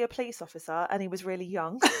training to be a police officer and he was really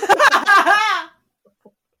young.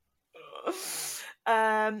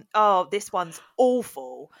 This one's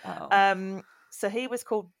awful. So he was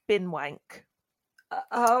called Binwank.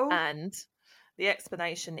 And the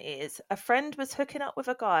explanation is a friend was hooking up with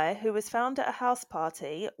a guy who was found at a house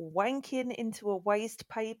party wanking into a waste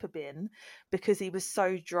paper bin because he was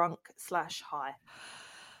so drunk / high.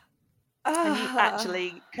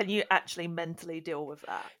 Can you actually mentally deal with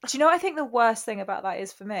that? Do you know what I think the worst thing about that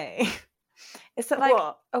is for me? It's that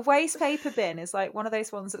like a waste paper bin is like one of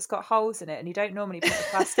those ones that's got holes in it and you don't normally put a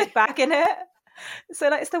plastic bag in it. So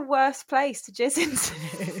like it's the worst place to jizz into.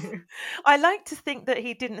 I like to think that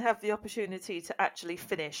he didn't have the opportunity to actually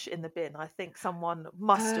finish in the bin. I think someone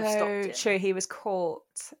must have stopped him. True, he was caught.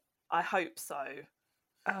 I hope so.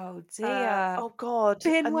 Oh dear. Oh God.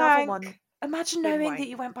 Bin Another wank. one. Imagine knowing that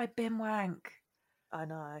you went by Bin Wank. I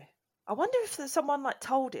know. I wonder if someone like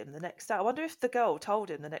told him the next day. I wonder if the girl told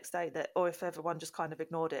him the next day that, or if everyone just kind of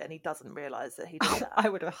ignored it and he doesn't realise that he did that. I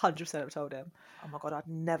would have 100% have told him. Oh my God, I'd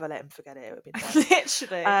never let him forget it. It would be nice.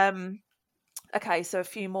 Literally. Okay, so a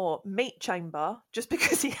few more. Meat Chamber, just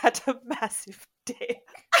because he had a massive dick.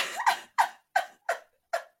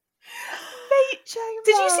 Meat Chamber.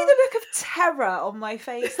 Did you see the look of terror on my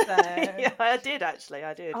face there? Yeah, I did actually.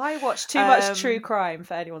 I watched too much true crime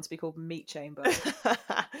for anyone to be called Meat Chamber.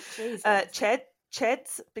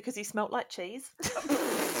 Cheds, because he smelt like cheese.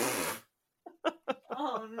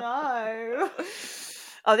 Oh no.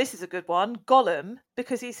 Oh, this is a good one. Gollum,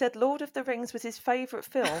 because he said Lord of the Rings was his favourite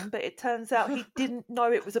film, but it turns out he didn't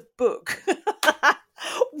know it was a book.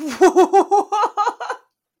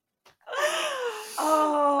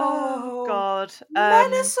 Oh God.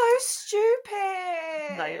 Men are so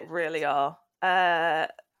stupid. They really are.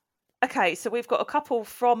 Okay, so we've got a couple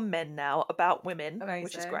from men now about women,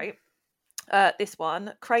 which is great. This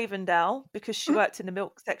one, Cravendale, because she worked in the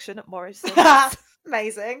milk section at Morrison's.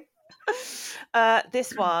 Amazing.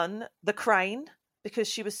 This one, the Crane, because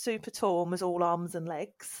she was super tall and was all arms and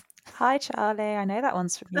legs. Hi, Charlie. I know that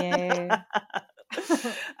one's from you.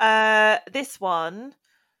 This one,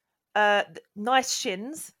 Nice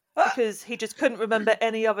Shins, because he just couldn't remember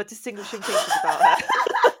any other distinguishing features about her.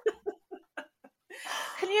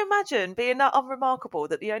 Can you imagine being that unremarkable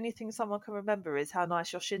that the only thing someone can remember is how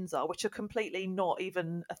nice your shins are, which are completely not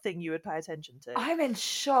even a thing you would pay attention to? I'm in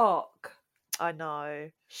shock. I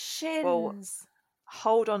know. Shins. Well,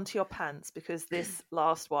 hold on to your pants, because this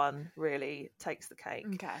last one really takes the cake.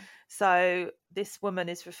 Okay. So this woman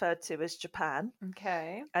is referred to as Japan.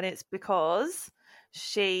 Okay. And it's because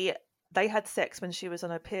they had sex when she was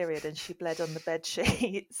on her period and she bled on the bed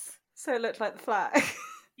sheets. So it looked like the flag.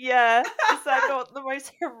 Yeah, is that not the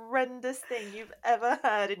most horrendous thing you've ever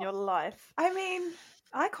heard in your life? I mean,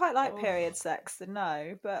 I quite like period sex, so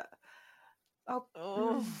no, but do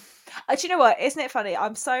you know what? Isn't it funny?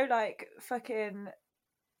 I'm so like fucking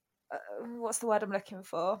what's the word I'm looking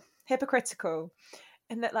for? Hypocritical.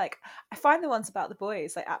 In that, like, I find the ones about the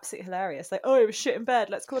boys like absolutely hilarious. Like, oh, he was shit in bed,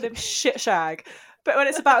 let's call him shit shag. But when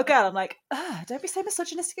it's about a girl, I'm like, don't be so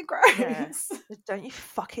misogynistic and gross. Yeah. Don't you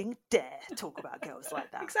fucking dare talk about girls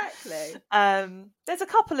like that. Exactly. There's a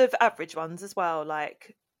couple of average ones as well.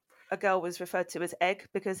 Like, a girl was referred to as Egg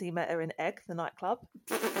because he met her in Egg, the nightclub.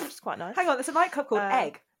 Which is quite nice. Hang on, there's a nightclub called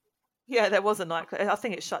Egg. Yeah, there was a nightclub. I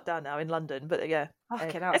think it's shut down now in London, but yeah.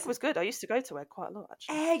 Egg was good. I used to go to Egg quite a lot,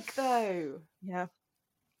 actually. Egg, though. Yeah.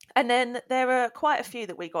 And then there are quite a few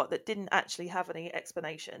that we got that didn't actually have any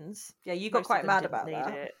explanations. Yeah, you got quite mad about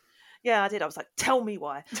that. It. Yeah, I did. I was like, tell me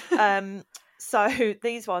why. So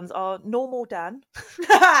these ones are Normal Dan.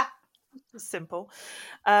 Simple.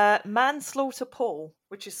 Manslaughter Paul,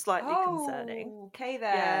 which is slightly concerning. Okay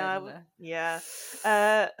then. Yeah.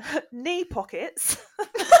 Knee Pockets.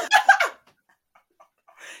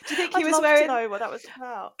 Do you think he was wearing? To know what that was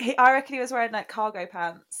about. I reckon he was wearing like cargo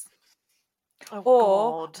pants.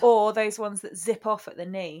 God. Or those ones that zip off at the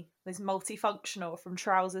knee, those multifunctional from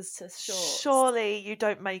trousers to shorts. Surely you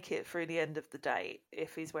don't make it through the end of the date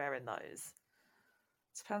if he's wearing those.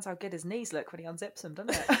 Depends how good his knees look when he unzips them,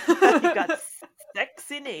 doesn't it? You got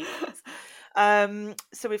sexy knees.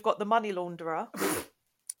 So we've got the money launderer.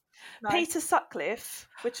 Nice. Peter Sutcliffe,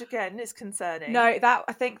 which again is concerning. No,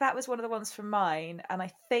 I think that was one of the ones from mine, and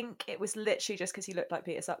I think it was literally just because he looked like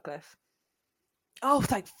Peter Sutcliffe. Oh,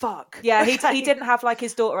 thank fuck. Yeah, he didn't have like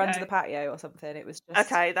his daughter under the patio or something. It was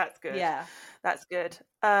just... Okay, that's good. Yeah. That's good.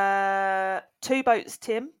 Two Boats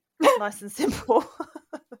Tim. Nice and simple.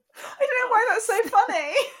 I don't know why that's so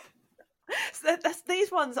funny.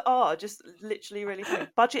 These ones are just literally really funny.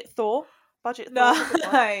 Budget Thor.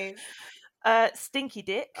 No. Stinky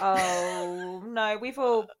Dick. Oh, no, we've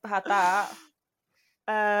all had that.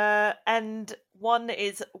 And one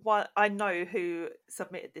I know who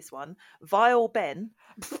submitted this one, Vile Ben.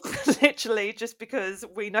 Literally just because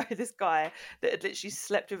we know this guy that had literally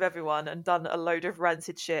slept with everyone and done a load of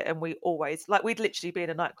rancid shit, and we always we'd literally be in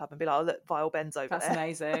a nightclub and be like, oh look, Vile Ben's over there. That's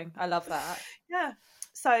amazing. I love that. Yeah.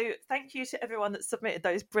 So thank you to everyone that submitted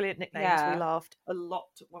those brilliant nicknames. Yeah. We laughed a lot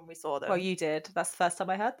when we saw them. Well, you did. That's the first time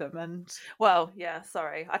I heard them. And well, yeah,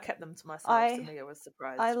 sorry. I kept them to myself, so Mia was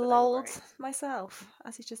surprised. I lolled myself,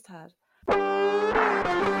 as you just had.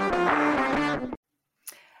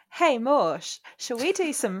 Hey, Morsh, shall we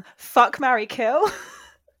do some fuck, marry, kill?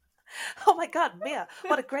 Oh my God, Mia,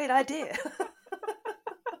 what a great idea.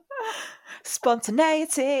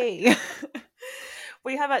 Spontaneity.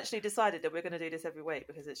 We have actually decided that we're going to do this every week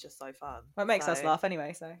because it's just so fun. Well, it makes us laugh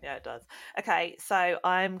anyway, so. Yeah, it does. Okay, so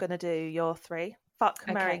I'm going to do your three. Fuck,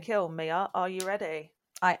 marry, kill, Mia. Are you ready?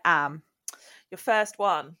 I am. Your first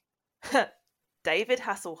one. David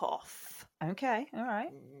Hasselhoff. Okay, all right.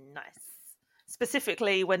 Nice.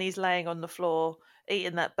 Specifically when he's laying on the floor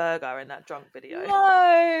eating that burger in that drunk video.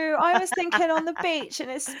 No, I was thinking on the beach in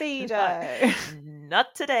his Speedo.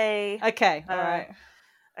 Not today. Okay, all right.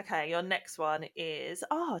 Okay, your next one is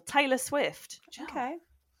Taylor Swift. Okay.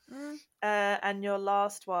 And your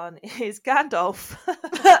last one is Gandalf.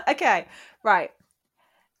 Okay, right.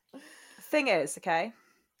 Thing is, okay.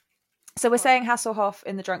 So we're saying Hasselhoff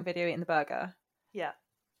in the drunk video eating the burger. Yeah.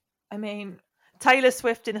 I mean, Taylor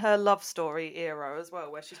Swift in her Love Story era as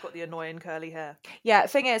well, where she's got the annoying curly hair. Yeah,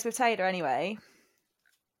 thing is with Taylor anyway,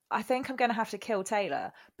 I think I'm going to have to kill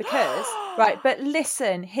Taylor because, right, but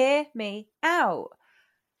listen, hear me out.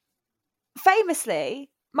 Famously,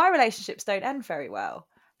 my relationships don't end very well.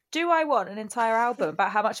 Do I want an entire album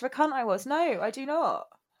about how much of a cunt I was? No, I do not.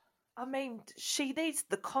 I mean, she needs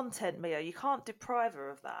the content, Mia. You can't deprive her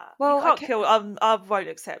of that. Well, you can't kill. I won't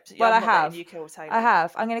accept. Well, I'm I not have. letting you kill Taylor. I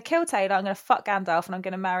have. I'm going to kill Taylor. I'm going to fuck Gandalf, and I'm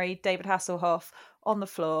going to marry David Hasselhoff on the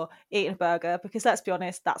floor eating a burger. Because let's be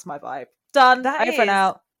honest, that's my vibe. Done. Over and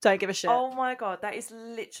out. Don't give a shit. Oh my god, that is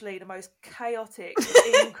literally the most chaotic,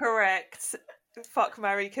 incorrect fuck,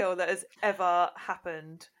 marry, kill that has ever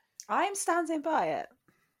happened. I am standing by it.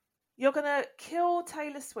 You're gonna kill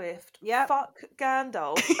Taylor Swift, fuck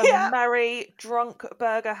Gandalf, and marry drunk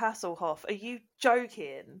Burger Hasselhoff. Are you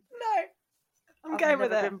joking? No, I'm going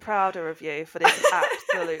with it. I've never been prouder of you for this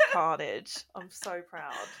absolute carnage. I'm so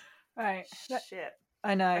proud. Right, shit.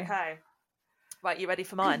 I know. Okay, right, you ready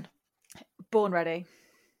for mine? Born ready.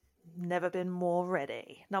 Never been more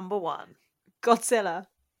ready. Number 1, Godzilla.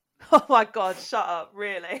 Oh my god, shut up!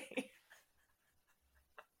 Really?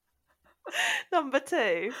 Number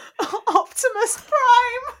 2, Optimus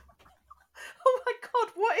Prime. Oh my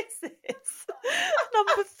god, what is this?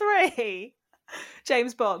 Number 3,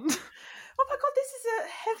 James Bond. Oh my god, this is a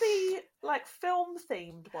heavy, like, film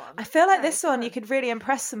themed one. I feel like this one you could really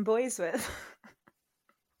impress some boys with.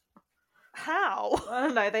 How? I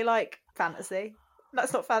don't know. They like fantasy.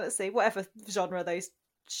 That's not fantasy. Whatever genre those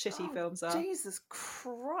shitty films are. Jesus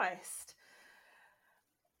Christ.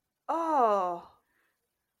 Oh.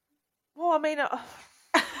 Well, I mean,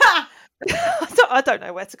 I don't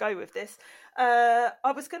know where to go with this.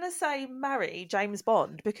 I was going to say marry James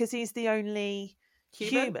Bond because he's the only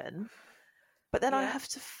human. But then I have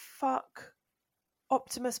to fuck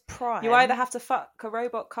Optimus Prime. You either have to fuck a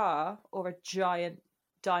robot car or a giant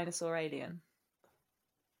dinosaur alien.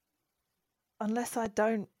 Unless I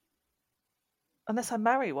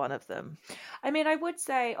marry one of them. I mean, I would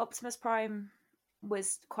say Optimus Prime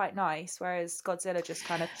was quite nice, whereas Godzilla just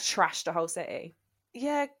kind of trashed a whole city.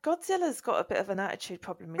 Yeah, Godzilla's got a bit of an attitude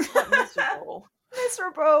problem. He's quite miserable.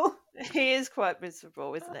 Miserable. He is quite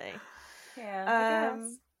miserable, isn't he? Yeah, I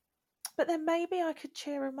guess. But then maybe I could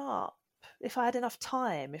cheer him up if I had enough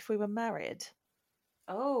time, if we were married.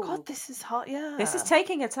 Oh. God, this is hard. Yeah. This is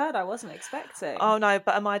taking a turn I wasn't expecting. Oh, no,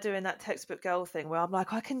 but am I doing that textbook girl thing where I'm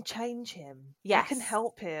like, I can change him. Yes. I can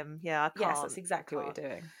help him. Yeah, I can't. Yes, that's exactly what you're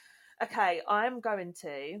doing. Okay, I'm going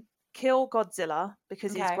to kill Godzilla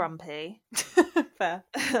because he's grumpy. Fair.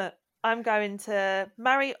 I'm going to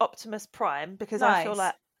marry Optimus Prime because I feel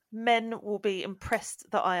like men will be impressed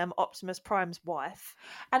that I am Optimus Prime's wife.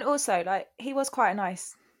 And also, like, he was quite a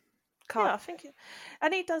nice card. Yeah, I think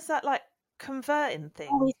and he does that, like, converting thing.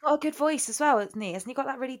 Oh, he's got a good voice as well, isn't he? Hasn't he got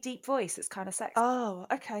that really deep voice? It's kind of sexy. Oh,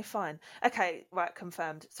 okay, fine. Okay, right,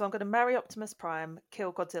 confirmed. So I'm going to marry Optimus Prime,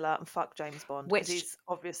 kill Godzilla, and fuck James Bond because he's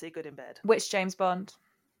obviously good in bed. Which James Bond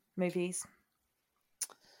movies?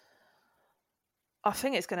 I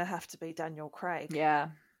think it's going to have to be Daniel Craig. Yeah,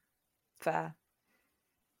 fair.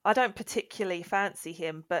 I don't particularly fancy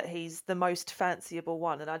him, but he's the most fanciable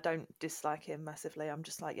one, and I don't dislike him massively. I'm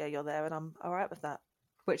just like, yeah, you're there, and I'm all right with that.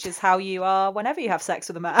 Which is how you are whenever you have sex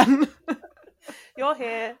with a man. You're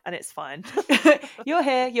here, and it's fine. You're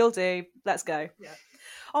here, you'll do. Let's go. Yeah.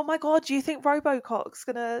 Oh my god, do you think Robocock's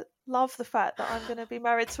going to love the fact that I'm going to be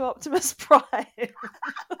married to Optimus Prime?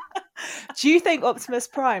 Do you think Optimus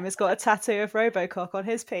Prime has got a tattoo of Robocock on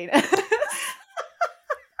his penis?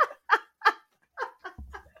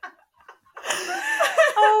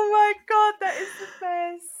 Oh my god, that is the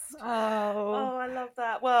best. Oh, I love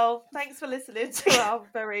that. Well, thanks for listening to our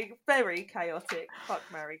very, very chaotic fuck,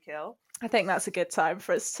 marry, kill. I think that's a good time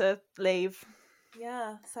for us to leave.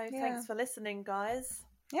 Yeah, so thanks for listening, guys.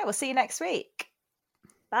 Yeah, we'll see you next week.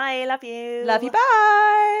 Bye, love you. Love you,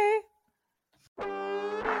 bye.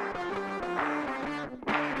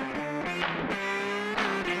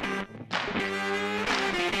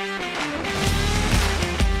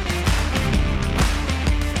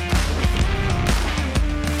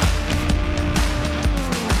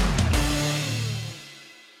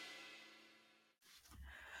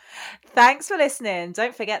 Thanks for listening.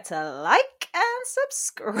 Don't forget to like and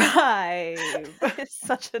subscribe. It's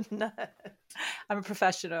such a nerd. I'm a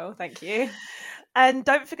professional. Thank you. And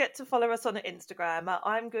don't forget to follow us on Instagram at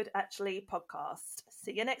I'm Good Actually Podcast.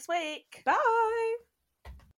 See you next week. Bye.